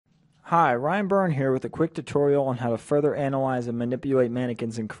Hi, Ryan Byrne here with a quick tutorial on how to further analyze and manipulate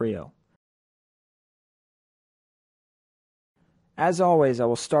mannequins in Creo. As always, I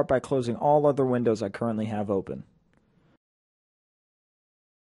will start by closing all other windows I currently have open.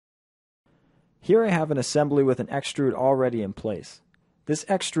 Here I have an assembly with an extrude already in place. This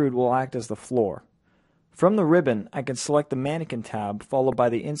extrude will act as the floor. From the ribbon, I can select the Mannequin tab followed by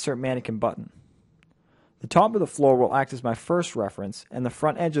the Insert Mannequin button. The top of the floor will act as my first reference, and the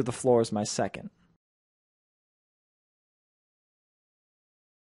front edge of the floor is my second.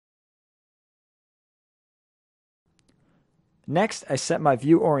 Next, I set my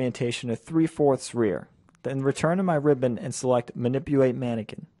view orientation to 3/4 rear, then return to my ribbon and select Manipulate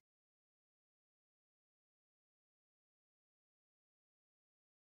Mannequin.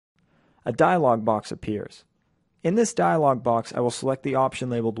 A dialog box appears. In this dialog box, I will select the option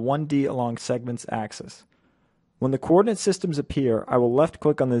labeled 1D along segment's axis. When the coordinate systems appear, I will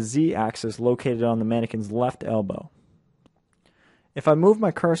left-click on the Z-axis located on the mannequin's left elbow. If I move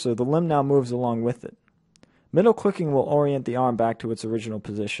my cursor, the limb now moves along with it. Middle-clicking will orient the arm back to its original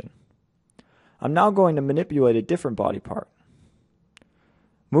position. I'm now going to manipulate a different body part.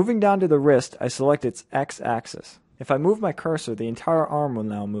 Moving down to the wrist, I select its X-axis. If I move my cursor, the entire arm will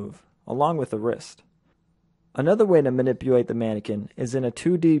now move, along with the wrist. Another way to manipulate the mannequin is in a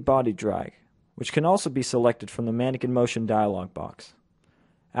 2D body drag, which can also be selected from the Mannequin Motion dialog box.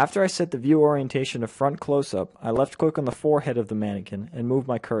 After I set the view orientation to front close-up, I left-click on the forehead of the mannequin and move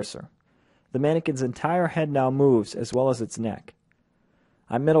my cursor. The mannequin's entire head now moves, as well as its neck.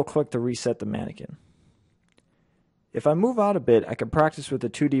 I middle-click to reset the mannequin. If I move out a bit, I can practice with the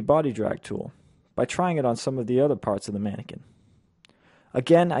 2D body drag tool by trying it on some of the other parts of the mannequin.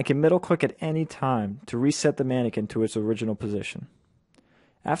 Again, I can middle-click at any time to reset the mannequin to its original position.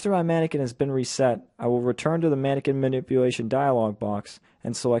 After my mannequin has been reset, I will return to the Mannequin Manipulation dialog box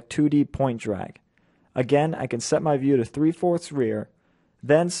and select 2D Point Drag. Again, I can set my view to 3/4 rear,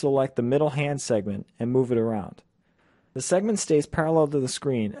 then select the middle hand segment and move it around. The segment stays parallel to the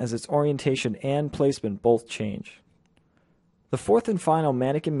screen as its orientation and placement both change. The fourth and final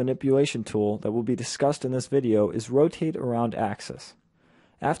mannequin manipulation tool that will be discussed in this video is Rotate Around Axis.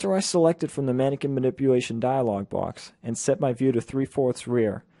 After I select it from the Mannequin Manipulation dialog box and set my view to 3/4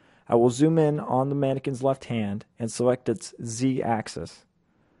 rear, I will zoom in on the mannequin's left hand and select its Z-axis.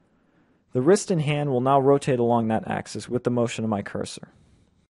 The wrist and hand will now rotate along that axis with the motion of my cursor.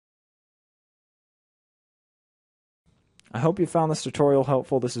 I hope you found this tutorial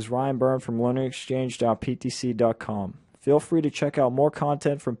helpful. This is Ryan Byrne from learningexchange.ptc.com. Feel free to check out more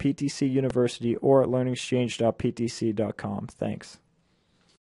content from PTC University or at learningexchange.ptc.com. Thanks.